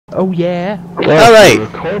Oh yeah. Alright.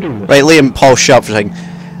 Right, Liam, Paul, shut up for a second.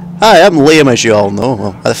 Hi, I'm Liam, as you all know.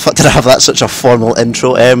 Well, why the fuck did I have that such a formal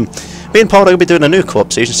intro? Me and Paul are going to be doing a new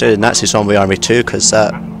co-op station instead of Nazi Zombie Army 2, because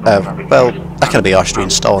well, I can't be arsed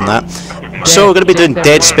reinstalling that. So we're going to be doing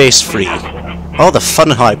Dead Space 3. All the fun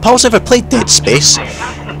and high. Paul's never played Dead Space,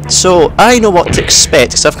 so I know what to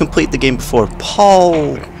expect, because I've completed the game before.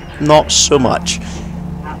 Paul, not so much.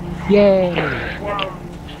 Yay!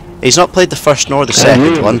 He's not played the first nor the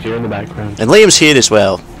second one. And Liam's here as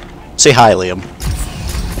well. Say hi, Liam.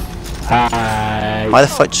 Hi. Why the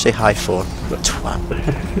fuck did you say hi for? Twat.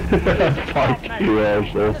 Fuck you,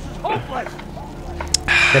 Ashley.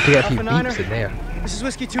 Have to get a few beeps in there. This is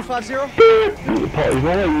Whiskey 250? Paul, he's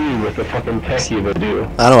not like you with the fucking techie video.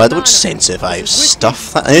 I know, I don't sensitize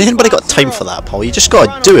stuff. Anybody got time for that, Paul? You just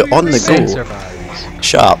gotta do it on the go.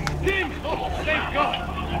 Shut up.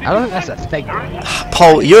 I don't think that's a thing.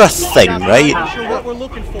 Paul, you're a thing, right?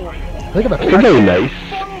 Look at my Very nice.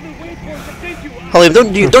 Liam,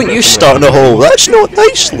 don't you start in a hole. That's not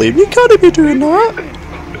nice, Liam. You can't be doing that.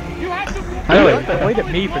 Anyway, point at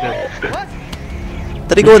me for this.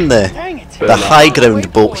 Did he go in the high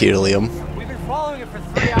ground boat here, Liam? We've been following it for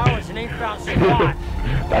 3 hours and ain't found squat.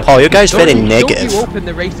 Paul, your guy's very negative. Don't you open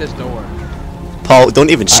the racist door. Paul, don't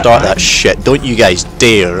even start that shit. Don't you guys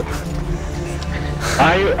dare.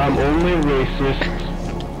 I am only racist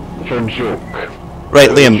for joke. Right,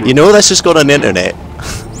 Liam, you know this is going on the internet.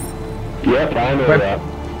 Yep, I know that.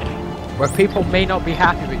 Where people may not be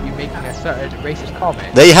happy with you making a certain racist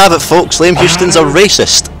comment. There you have it, folks. Liam Houston's a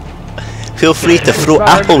racist. Feel free to throw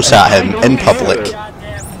apples at him in public.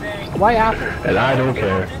 Why apple? And I don't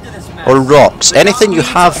care. Or rocks. Anything you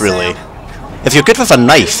have, really. If you're good with a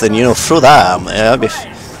knife, then, you know, throw that at him. Yeah, that'd be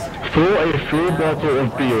Throw a full bottle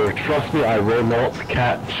of beer. Trust me, I will not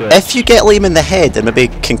catch it. If you get Liam in the head and maybe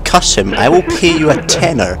concuss him, I will pay you a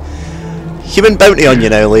tenner. Human bounty on you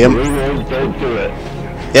now, Liam. Don't do it.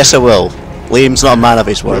 Yes, I will. Liam's not a man of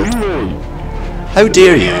his word. How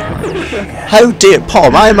dare you? How dare... Paul,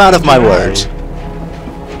 am I a man of my word?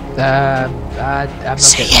 I'm not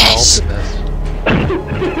Say getting yes. involved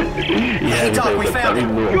Hey, Doc, we found it.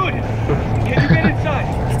 Good. Can you get inside?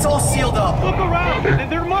 It's all sealed up. Look around.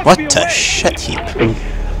 There must What be a a way. shit heap.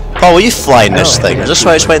 Paul, were you flying this thing? Is this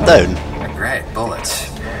why it went down? Great, bullets.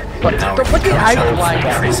 But what did I fly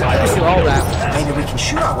down? Do all that. Maybe we can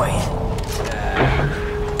shoot our way in.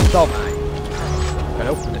 It's all mine. Gotta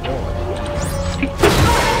open the door.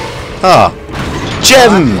 Ah.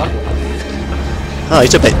 Jim! Oh,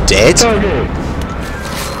 he's a bit dead.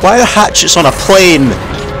 Why are hatchets on a plane?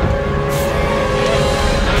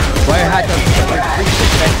 Why I had to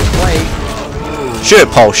play? Shoot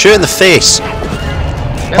it, Paul. Shoot it in the face.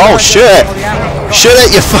 Paul, shoot it! Shoot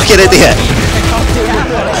it, you fucking idiot!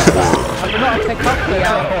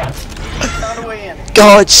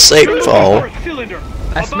 God's sake, Paul.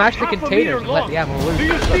 I smashed the containers and let the ammo loose.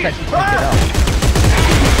 So I actually picked it up.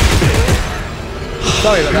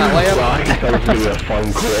 Sorry about that,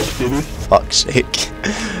 Liam. Fuck's sake.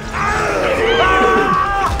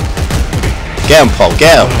 Get him, Paul,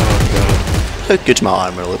 get him! How good my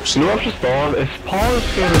armour looks. You know what's just thought? If Paul is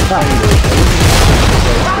going to find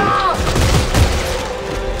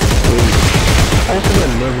I was a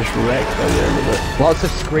nervous wreck by the end of it. Lots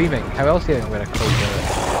of screaming. How else do you think I'm gonna code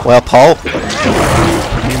it? Well, Paul. You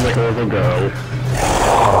like a little girl.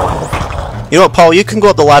 You know what, Paul? You can go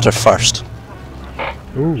up the ladder first.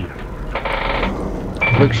 Ooh.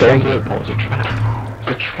 Looks shiny. It's a trap. It's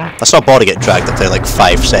a trap. I saw a body get dragged up there like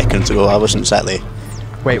 5 seconds ago. I wasn't exactly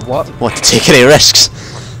Wait, what? want to take any risks.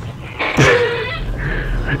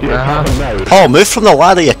 Yeah, Paul, move from the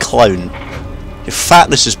ladder, you clown. Your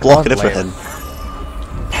fatness is blocking everything.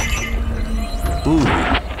 Ooh.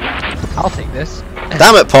 I'll take this.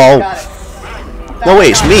 Damn it, Paul. No,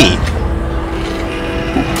 wait, it's me.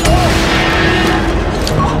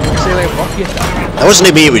 That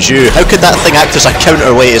wasn't me, it was you. How could that thing act as a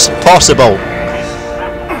counterweight? It's impossible.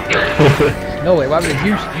 No, wait, why would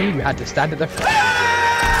you had to stand at the front?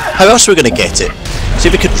 How else are we going to get it? See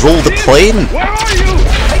if we could roll the plane? Where are you?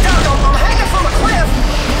 Hey, Doc, I'm hanging from a cliff.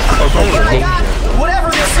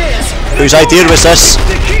 Whatever this is. Whose idea was this?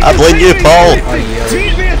 I blame you, Paul.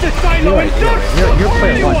 Team Vance is signed on his duck. You're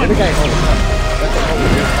playing one. You're the guy holding up.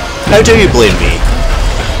 How do you blame me?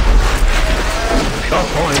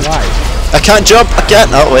 Why? I can't jump, I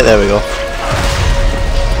can't. Oh, wait, there we go.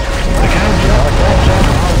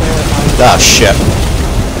 Ah, shit.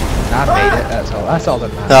 I made it, that's all that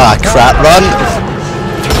matters. Ah, crap, run!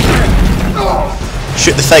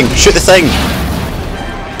 Shoot the thing, shoot the thing!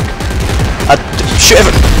 Shoot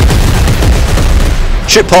every...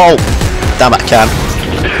 Shoot Paul! Damn it, I can't.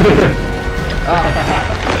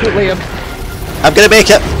 Shoot Liam. I'm gonna make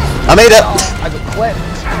it. I made it. I got clipped.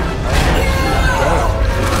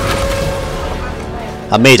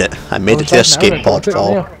 I made it. I made it to escape pod,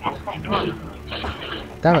 Paul.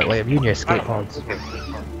 Damn it, Liam, you and your escape pods.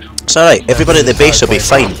 It's alright, everybody at the base will be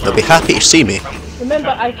fine. They'll be happy to see me. Remember,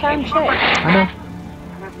 I can check I know.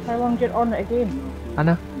 how long you're on it again, I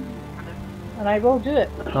know. and I will do it.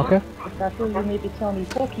 Okay. If that's what you maybe tell me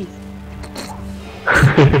talkies.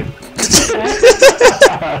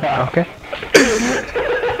 Okay.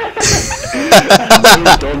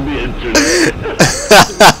 On the internet.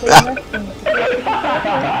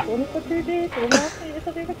 Only for 2 days, only after it's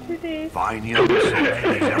only for 2 days. Fine, you know,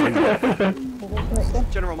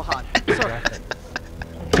 General Mahad. Sorry.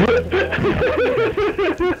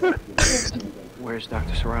 where's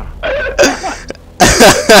Dr. Serrano?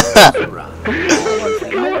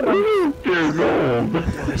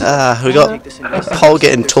 We got Paul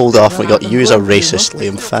getting told off. We got you as a racist,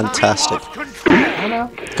 Liam. Fantastic.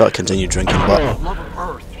 Got to continue drinking, but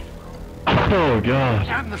Oh god.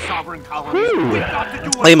 And the sovereign colony. We've got to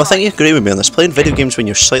do Liam, I think you agree with me on this. Playing video games when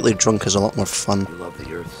you're slightly drunk is a lot more fun. love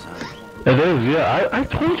the earth, son. It is, yeah. I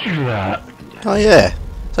told you that. Oh yeah.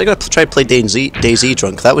 So I gotta try to play DayZ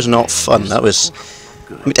drunk. That was not fun. That was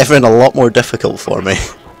made everything a lot more difficult for me.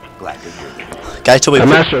 Glad to hear that. Guy told me.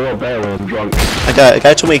 I'm actually a lot better when I'm drunk. A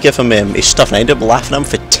guy told me to give him his stuff, and I ended up laughing at him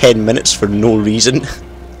for 10 minutes for no reason.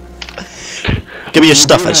 Give me your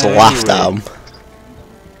stuff, and just laughed at him.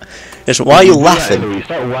 Just, why are you laughing? You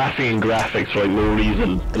start laughing in graphics for like no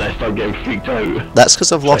reason, and I start getting freaked out. That's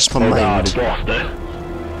because I've lost my Oh god, mind. he's lost it.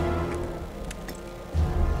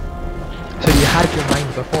 So you had your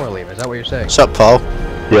mind before, Liam, is that what you're saying? What's up, Paul?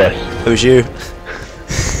 Yes. Who's you?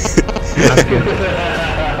 I'm good.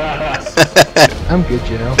 I'm good,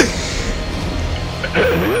 you know.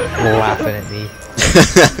 Laughing at me.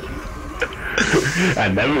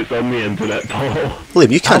 And now it's on the internet, Paul.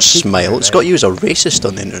 Liam, you can't I'll keep smile. it, It's mate. got you as a racist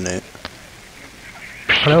on the internet.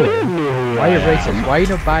 Hello, Liam. Why are you racist? Why are you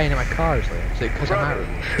not buying my cars, Liam? Is it because I'm married?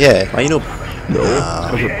 Yeah, why you know?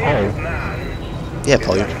 Because you're Paul. Yeah,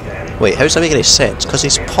 Paul. Wait, how's that making any sense? Because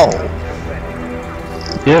he's Paul.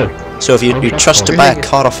 Yeah. So if you trust to buy a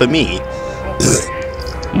car off of me,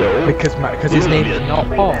 No. Because his name is not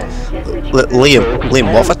Paul. Liam,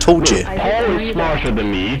 what have I told you? Paul is smarter than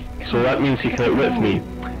me, so that means he can outwit me.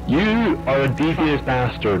 You are a devious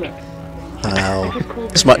bastard. Well,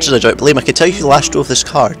 as much as I doubt, Liam, I can tell you who last drove this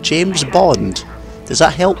car. James Bond. Does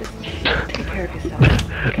that help?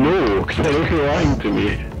 No, because I know you're lying to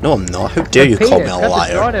me. No, I'm not. How dare you call me a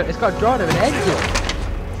liar? It's got drawn of an engine.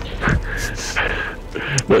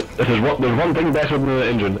 But there's one thing better than an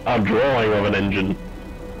engine, a drawing of an engine.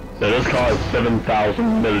 Now this car is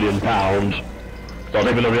 £7,000 million. Not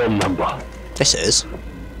even a real number. This is.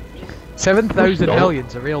 7,000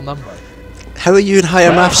 million's a real number. How are you in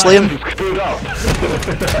higher maths, Liam? Screwed up.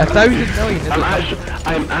 1,000 million is a number.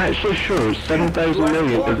 I'm actually sure 7,000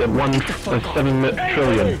 million is at 7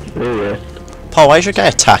 trillion. Yeah. Paul, why is your guy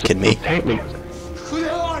attacking me? Technically.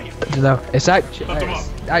 No, it's actually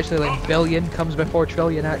like billion comes before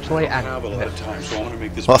trillion actually, and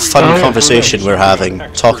What a fun conversation we're having,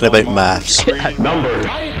 talking about maths. Numbers.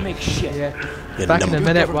 yeah. Your Back in a num-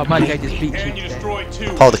 minute, well, my guy just beat you.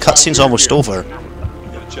 Paul, the cutscene's almost over.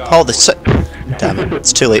 Paul, damn it,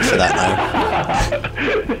 it's too late for that now.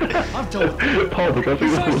 Paul, because he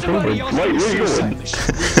was over. Wait, where are you going?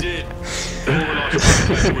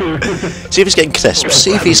 See if he's getting crisps.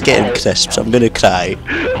 See if he's getting crisps. I'm gonna cry.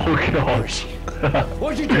 Oh gosh.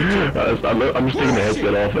 I'm just taking the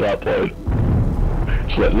headset off at that point.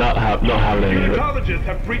 Just not having any of it. Unitologists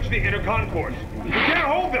have breached the inner concourse. We can't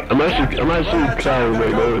hold them. I'm actually crying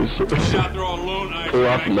right now. It's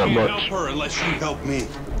laughing that much. Unless you help me.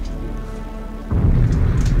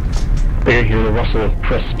 I can hear the rustle of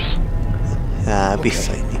crisps. Ah, I'll be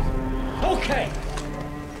fine. Okay.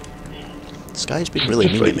 This guy's been really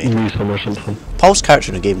Just mean to like me. some or something. Paul's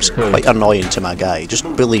character in the game's quite annoying to my guy. He just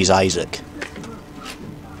bullies Isaac.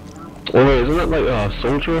 Oh wait, isn't that like a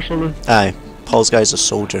soldier or something? Aye, Paul's guy's a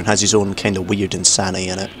soldier and has his own kind of weird insanity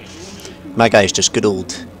in it. My guy's just good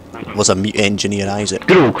old, was a mute engineer Isaac.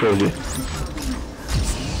 Good old crazy.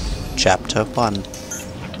 Chapter 1.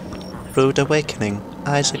 Rude Awakening,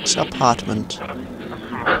 Isaac's apartment.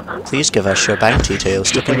 Please give us your bank details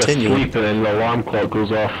to Just like continue. asleep and then the alarm clock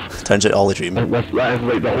goes off. Turns out all a dream. That is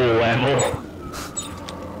like the whole level.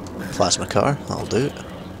 Plasma car, that'll do it.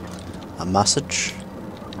 A massage.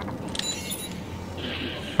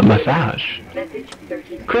 A massage.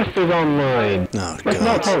 Chris is online. Oh Let's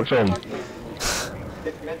not god. talk to him.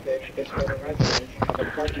 This message is for the residents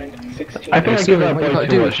I think I give that what you boy gotta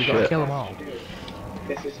too do much is you gotta shit. kill them all.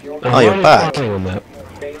 Oh, you're back.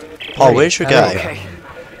 Paul, where's your guy? Okay.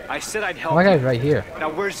 I said I'd help My you. guy's right here. Now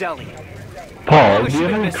where's Ellie? Paul, do you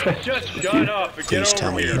have any crisps? Just shut up and Please get tell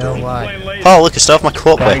over me here. you No, don't. why? Explain later. Paul, look, I still have my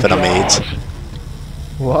co-op Thank weapon I made. God.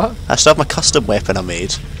 What? I still have my custom weapon I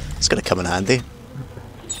made. It's gonna come in handy.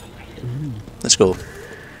 Let's go.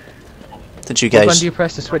 Did you Which one guys do you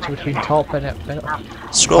press to switch between top and middle?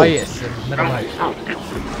 scroll? Highest and middle mouse.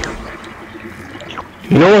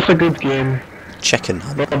 You know what's a good game? Chicken.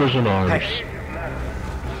 Brothers in Arms.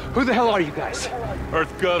 Who the hell are you guys?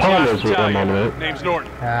 Earth Gov's Paul last knows what I'm on battalion. about. Name's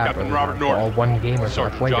Norton. Ah, Captain brother, Robert all Norton. one game or so I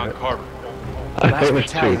Sergeant played John it. Carver. I think there's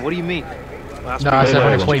Battalion, two. what do you mean? Last No, I said I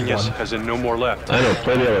Genius. played Genius, one. as in no more left. I know,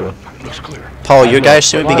 play the other one. Looks clear. Paul, your guys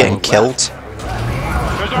seem to be getting killed. There's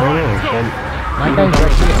I our don't know, go. son. My guy's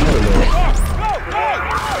right here.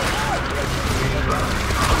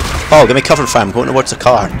 Paul, give me cover fam, I'm going towards the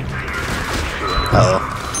car. Uh-oh.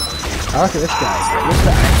 Oh, look at this guy. Look at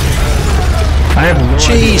I have no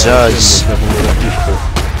Jesus. idea.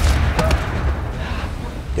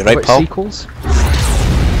 You that. right, What, Paul? sequels?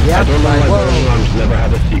 I Yeah, don't know why whoa. Brothers in Arms never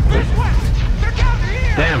had a sequel.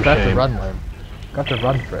 Damn Got to shame. run, man. Got to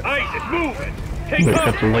run for it. Hey, it's moving. Take Look,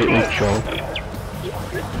 cover. that's a lightning show.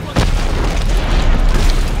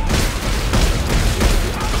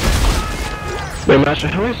 Wait, Master,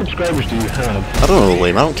 how many subscribers do you have? I don't know,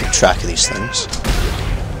 Liam, I don't keep track of these things.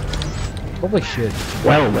 Probably should.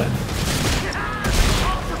 Well then.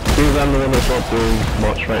 Since I'm the one that's not doing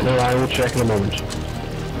much right now, I will check in a moment.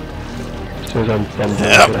 As soon as I'm done doing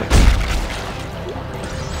Yep. it.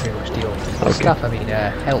 Pretty much deal. Okay. Stuff, I mean,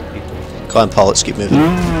 help people. Come on, Paul, let's keep moving.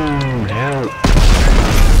 Help.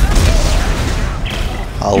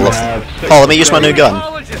 I'll You look. have six Paul, let me use my new gun.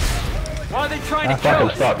 Apologists. Why are they trying to kill Fucking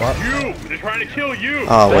us? stop. You. They're trying to kill you.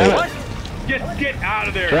 Oh, wait. What? Get out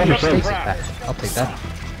of there. Grab You're yourself. trapped. I'll take that.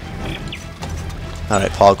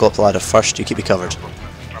 Alright, Paul, go up the ladder first, you keep me covered.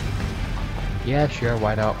 Yeah, sure,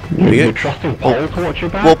 why not? You're trusting Paul to watch your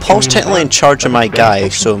back? Well, Paul's technically in charge of my guy,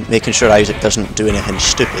 so making sure Isaac doesn't do anything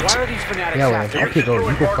stupid. Why are these fanatics Yeah, well, after I'll keep going.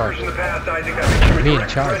 You go first. Me in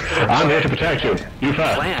charge. I'm here to protect you. You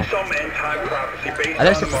first. Plan. I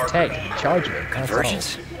don't have to protect, charge me. That's all.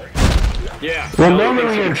 Convergence. Yeah. Well,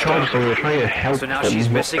 normally you're in charge, so we're trying to help So now them, she's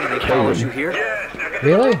not missing and they kill followed them. you here?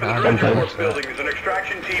 Really? Sometimes.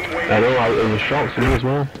 I know, it was a shock to me as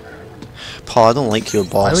well. Paul, I don't like your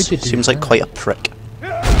Why boss. would you do Seems like that? quite a prick.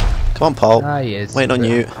 Come on, Paul. Ah, he is. Waiting on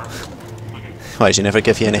you. Why does he never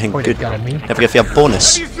give you anything Point good? a gun at me. Never give you a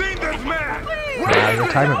bonus. You seen this man? Nah, the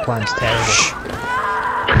retirement plan's terrible.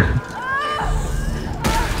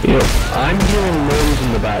 You know, I'm hearing moans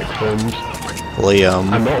in the background. Liam.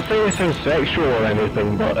 I'm not saying it sounds sexual or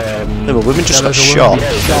anything, but No, but women just Yeah, got there's a shot. woman-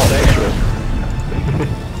 yeah, it sounds sexual.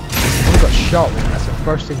 You got shot, man. That's the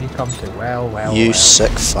first thing you come to. Well, well, You well.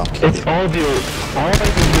 sick fuck. It's audio. All I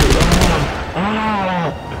can hear.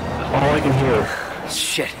 All I can hear.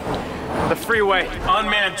 Shit. The freeway.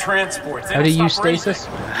 Unmanned transports. How do you use stasis?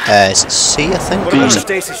 Is it C, I think? What Or about is the it?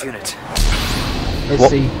 stasis unit? Let's What?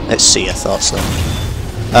 see. It's C, I thought so.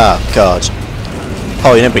 Oh, God.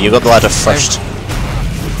 Oh, you remember, you got the ladder first.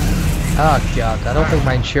 Oh, God. I don't think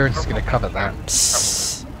my insurance is going to cover that.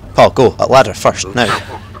 Paul, go. At ladder first, now.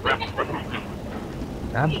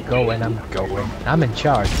 I'm going. I'm in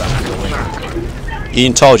charge, but I'm going.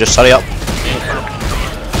 Ian Tall, just hurry up.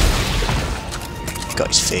 Got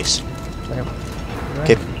his face.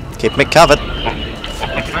 Keep me covered.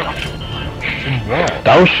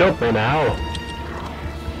 Don't shoot me now.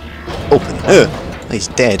 Open. Oh, he's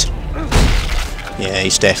dead. Yeah,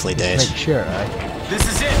 he's definitely dead. Make sure, right? This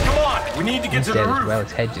is it. Come on. We need to get He's to dead the as roof. well.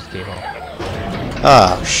 His head just came off.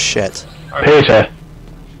 Oh, shit. Peter.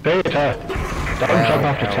 Don't jump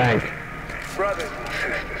off the tank.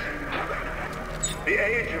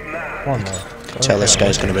 One more. Tell this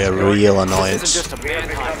guy's gonna be a real This annoyance. isn't just a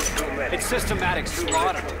manhunt. It's systematic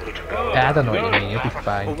slaughter. Yeah, I don't know what you mean. You'll be But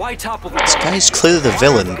fine. why topple the This guy's clearly the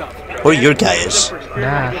villain. Or your guy is.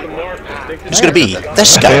 Nah. Who's gonna be?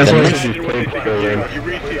 This guy, didn't he? You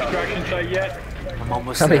reached the extraction site yet? I'm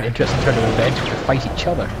almost Something there. interesting turn to revenge to fight each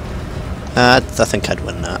other. I think I'd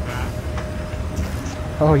win that.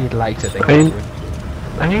 Oh, you'd like to think. I mean- you would.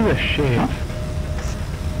 I need a shave.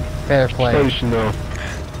 Fair play. So you should know.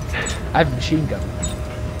 I have a machine gun.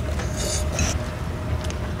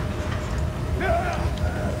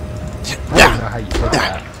 I don't know how you did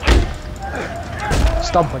that.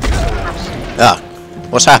 Stomp on your toes. Ah,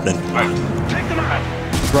 what's happening?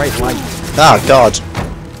 Bright light. Ah, God.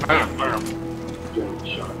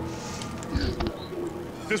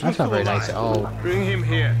 This That's not very nice at all. Bring him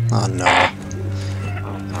here. Oh, no.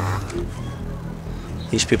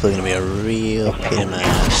 These people are going to be a real pain in the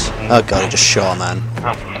ass. Oh god, he just shot a man.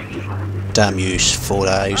 Damn you, 4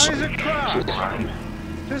 eyes.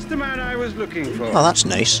 Just the man I was looking for. Oh, that's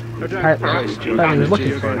nice. I was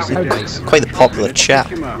looking for us. How nice. Quite the popular chap.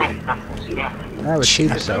 I would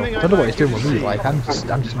assume so. I don't know what he's doing with me, like, I'm just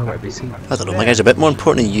nowhere to be seen. I don't know, my guy's a bit more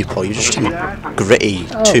important than you, Paul. You're just a gritty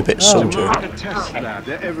 2-bit soldier.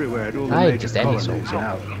 I ain't just any soldier.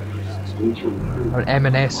 I'm an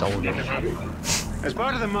M&S soldier. As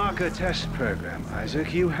part of the marker test program,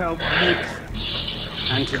 Isaac, you helped make them.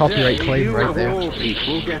 And today, Copyright claim you right of there. all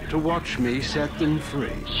people get to watch me set them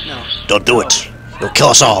free. Now, Don't do it. You'll kill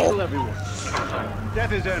us all.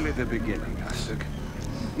 that is only the beginning, Isaac.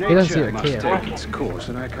 He doesn't seem Nature to must care. take its course,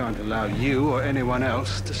 and I can't allow you or anyone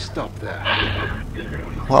else to stop that.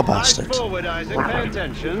 What a bastard. Forward, Isaac. Pay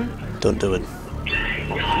attention. Don't do it.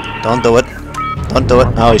 Don't do it. Don't do it.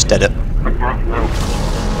 Oh, he's dead it.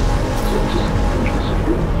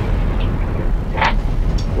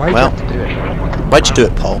 Why'd Well. you have to do it? Why'd you do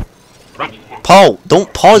it, Paul? Paul,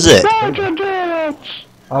 don't pause it.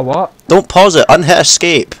 Oh, what? Don't pause it. Unhit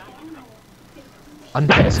escape.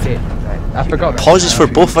 Unhit escape. Right. I forgot about Pauses that.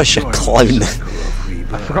 for both of us, you clown.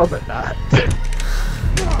 I forgot about that.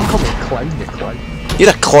 Call me a clown, you clown. You're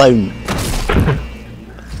a clown.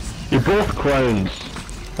 You're both clowns.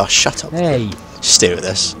 Oh, shut up. Hey, Stare at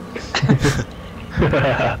this.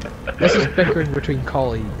 this is bickering between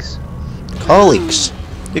colleagues. Colleagues.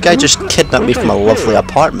 You guy just kidnapped me from a lovely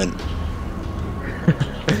apartment.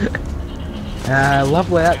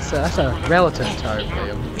 Lovely, that's a relative term,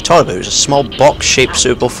 Liam. What are you talking about? It was a small box shaped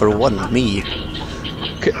suitable for one, me.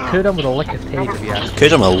 Could have done with a lick of tape if you ask me.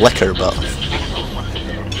 Could have done a liquor, but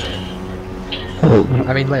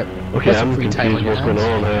I mean, Liam, Okay, what's some I'm free time on confused your what's going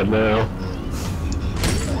hands? on here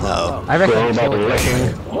now. no. I reckon It's all it's about really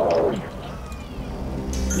licking.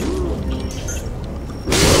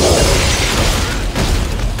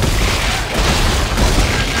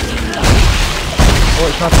 Oh,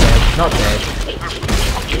 it's not dead. Not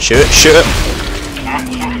dead. Shoot it, shoot it.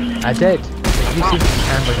 I did. You seem to be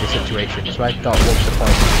handling the situation, so I thought, what's the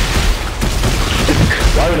point?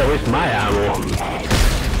 Why would I waste my ammo?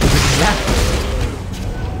 Exactly.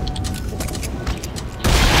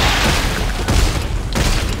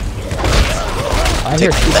 I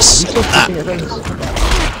hear Take people. this You still and that. shooting at things?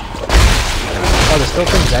 Oh, there's still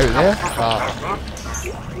things out there? Oh,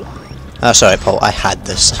 Oh, sorry, Paul. I had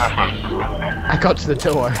this. I got to the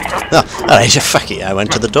door. No, alright, fuck it. I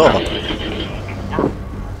went to the door.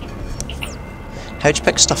 How'd you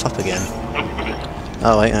pick stuff up again?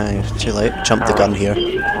 Oh, wait, too late. Jump the gun here.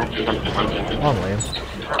 Come on,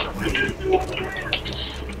 Liam.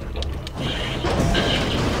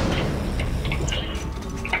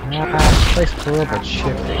 This place is a little bit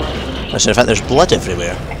shifty. Listen, in fact, there's blood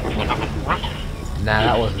everywhere. Nah,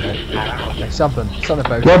 that wasn't it. There's something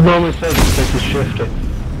about Blood it. normally says this place is shifty.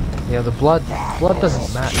 Yeah, the blood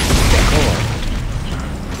doesn't match the colour.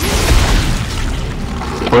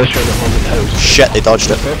 Well, let's try the haunted house. Shit, they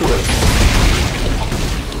dodged it.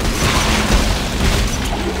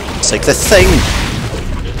 It's like the thing.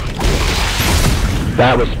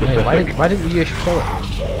 That was Hey, specific. why didn't you just kill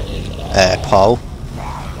it? Paul.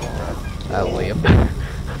 Liam.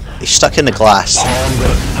 He's stuck in the glass.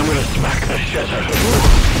 I'm gonna smack the shit out of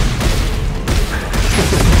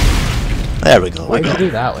There we go. Why did you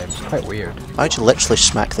do that, Liam? It's quite weird. Why'd you literally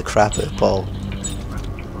smack the crap out of Paul?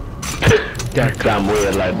 Damn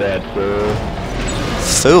weird like that, so...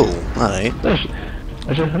 Fool. Alright.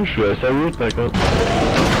 I'm sure it's so weird like that.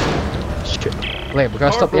 Shit. Liam, we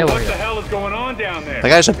gotta stop the What the elevator. hell is going on down there? The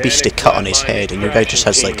guy's a beastly cut on his head, and your guy just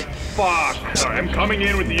has like Fuck! I'm coming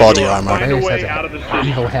in with the body Eagle. armor. Find a He way has out of the an city.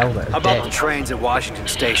 evil helmet How of about the death. trains at Washington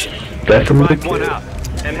Station? That's from the Drive one kid. out.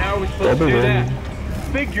 And how are we supposed to do that?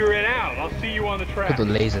 Figure it out. I'll see you on the track. Put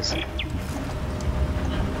the lasers.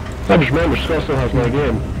 I just remember Scott still has my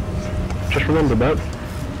game. Just remember that.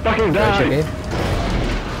 Fucking What's your die! game?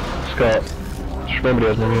 Scott. Just remember he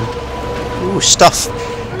has my game. ooh stuff.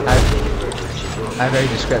 I'm very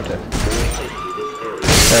descriptive.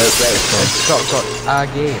 XCOM. Got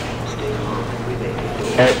a game.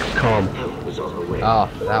 XCOM. Ah,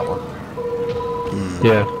 that one.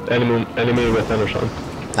 Yeah, enemy within or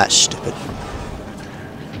something. That's stupid.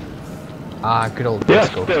 Ah, good old Yeah,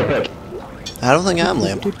 disco. still hit. I don't think I am,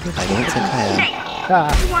 Liam. I don't think I am.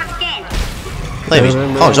 Ah,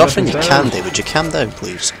 Liam, Paul's offering you candy. Would you calm down,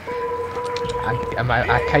 please?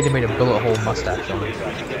 I kind of made a bullet hole mustache on me.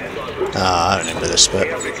 Ah, I remember this bit.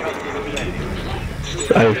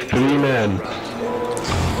 I have 3 men.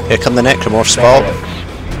 Here come the necromorphs, Paul.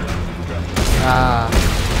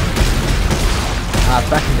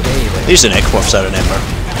 Back in the today, like. These are the necromorphs, I remember.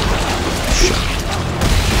 Shit.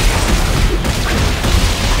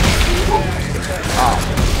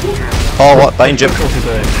 Oh, what? Behind you. I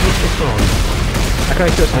can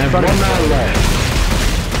actually just in front of One man left.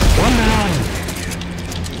 One man.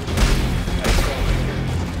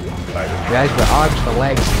 guys for arms for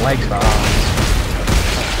legs, legs for arms.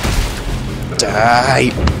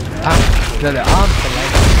 Die. No, the arms for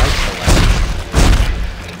legs, legs for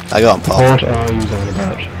legs. I got him, Paul. What are you on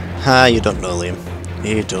about? Ah, you don't know, Liam.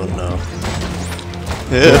 You don't know.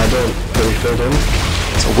 Yeah, I don't. So we filled in.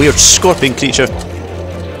 It's a weird scorpion creature.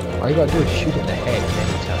 All you gotta do is shoot at the head at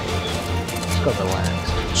any time. Just gotta relax.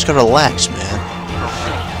 Just gotta relax, man.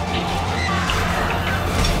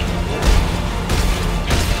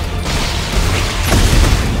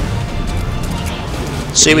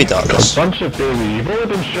 See, we got this. Bunch of baby, you've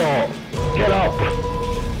already been shot. Get up.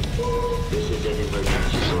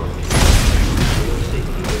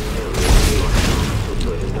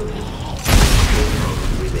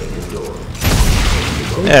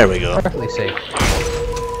 There we go. Perfectly safe.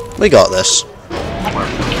 We got this.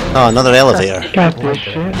 Oh, another elevator. Got this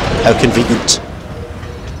shit. How convenient.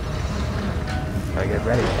 Gotta get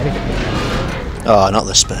ready. Anything. Oh, not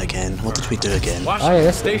this bit again. What did we do again? Oh yeah,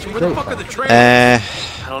 this Station, is where the great. fuck are the trains? Uh,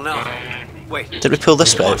 I don't know. Wait. did we pull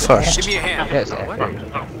this bit out Give first? me a hand. Yes,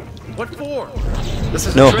 What for? This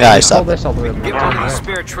is No, a train. yeah, it's Pull that. this all the way up. Get one of these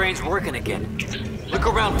spare trains working again. Look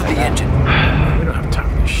around for the engine. We don't have time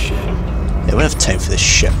for this shit. Yeah, we don't have time for this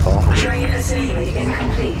shit, Paul. Train assembly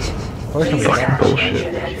incomplete. Where's Please the establish bullshit.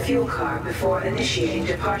 engine and fuel car before initiating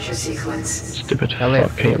departure sequence. Stupid Elliot,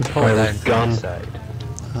 fucking pull it down gun. from the side.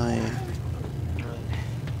 Oh, yeah.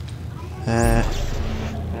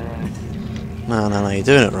 No, you're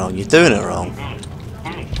doing it wrong. You're doing it wrong.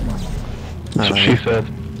 That's what she said.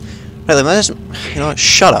 Right then, that isn't. You know what?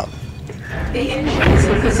 Shut up. The engine is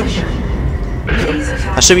in position. Please I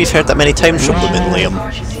attach assume you've heard that many times from Blooming Liam.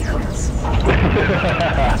 departure sequence.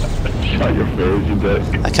 Shut your face, you dick.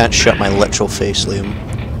 I can't shut my literal face, Liam.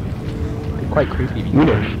 Quite creepy.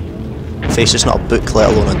 Wiener. Face is not a book, let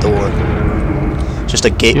alone a door. Just a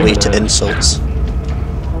gateway to insults.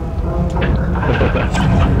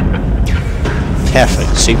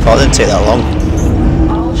 Perfect. See, Paul, it didn't take that long.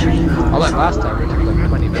 All train cars. Oh, like last time, we took like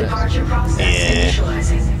 20 minutes. Departure process Yeah.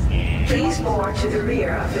 initializing. Please board to the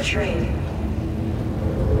rear of the train.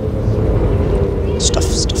 Stuff.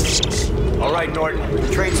 All right, Norton. The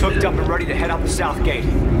train's hooked up and ready to head out the south gate.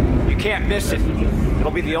 You can't miss it.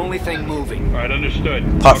 It'll be the only thing moving. Alright, understood.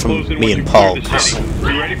 Apart I'll from close in me once and you Paul, clear the 'cause- city.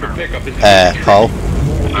 Be ready for pickup as Paul,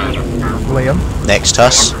 Liam. next to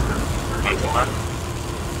us.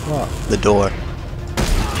 What? The door.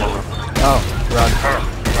 Oh, run.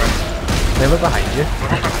 They look behind you.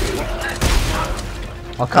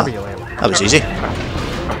 I'll cover you, Liam. That was easy.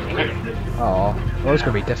 Oh, that was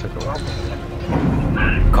gonna be difficult.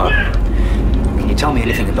 Carver, can you tell me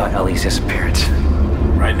anything about Ellie's disappearance?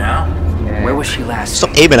 Right now? Yeah. Where was she last?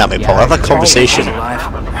 Stop aiming at me, Paul. Have a conversation. Alive?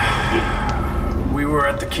 We were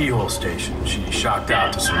at the keyhole station. She shocked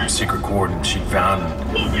out to some secret coordinates she found,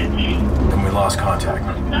 and then we lost contact.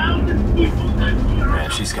 Man,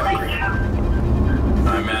 she's got great.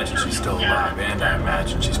 I imagine she's still alive, and I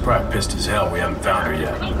imagine she's probably pissed as hell we haven't found her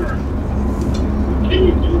yet.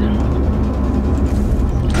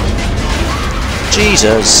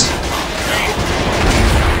 Jesus.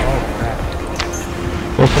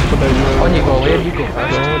 What's up about you? On you go, Liam. You go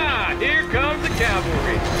first. Ah, here comes the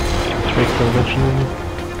cavalry. Speak convention.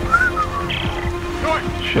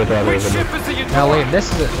 Shit out of Which it. ship is it you Now, Liam,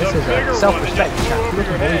 this is a self-respect. You can't believe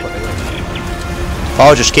what they were.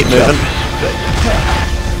 Paul, just keep moving.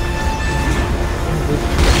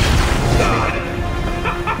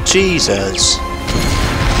 Jesus.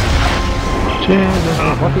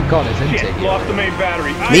 What he got is into Shit, here. lost the main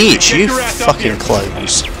battery. Meech, Get you your ass up here. fucking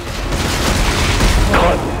clowns.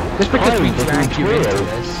 Just because we dragged you into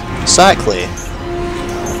this. Exactly.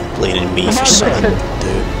 Blaming me for something, dude.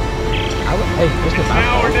 Hey, this is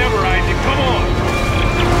Now or my never, Isaac. Come on.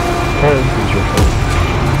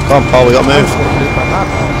 Come on, Paul, we gotta move.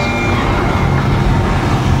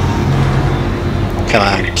 Come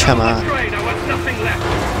on. Right, now what's nothing left?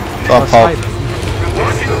 Come on, Paul.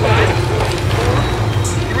 Walk inside.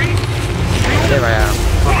 3. There I am.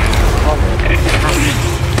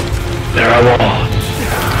 There I was.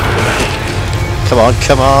 Come on.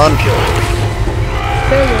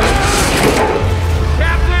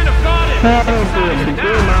 Captain, I've got it.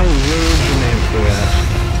 My rage influence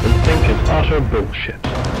and think it's utter bullshit.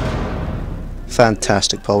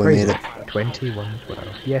 Fantastic, Paul, we made it. 2112.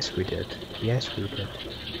 Yes, we did. Yes, we did.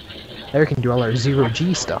 Now we can do all our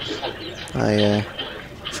 0G stuff.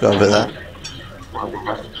 Forgot about that.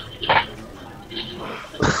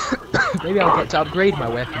 Maybe I'll get to upgrade my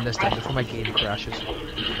weapon this time before my game crashes.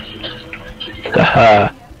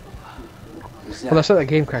 Well, I saw the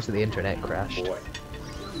game crashed, that the internet crashed.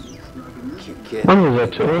 When was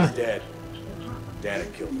that, too? Dead.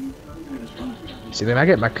 Dad killed him. See, when I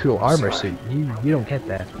get my cool armor suit, you don't get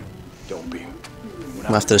that. Don't be.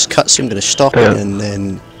 After this cutscene, I'm going to stop it and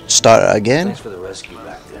then start it again. Thanks for the rescue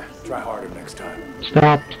back there. Try harder next time.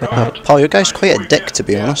 Stop. Paul, your guy's quite a dick, to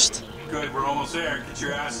be honest. Good, we're almost there. Get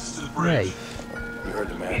your asses to the bridge. Right. You heard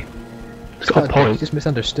the man. He's got a point. He's just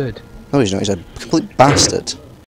misunderstood. No, he's not. He's a complete bastard.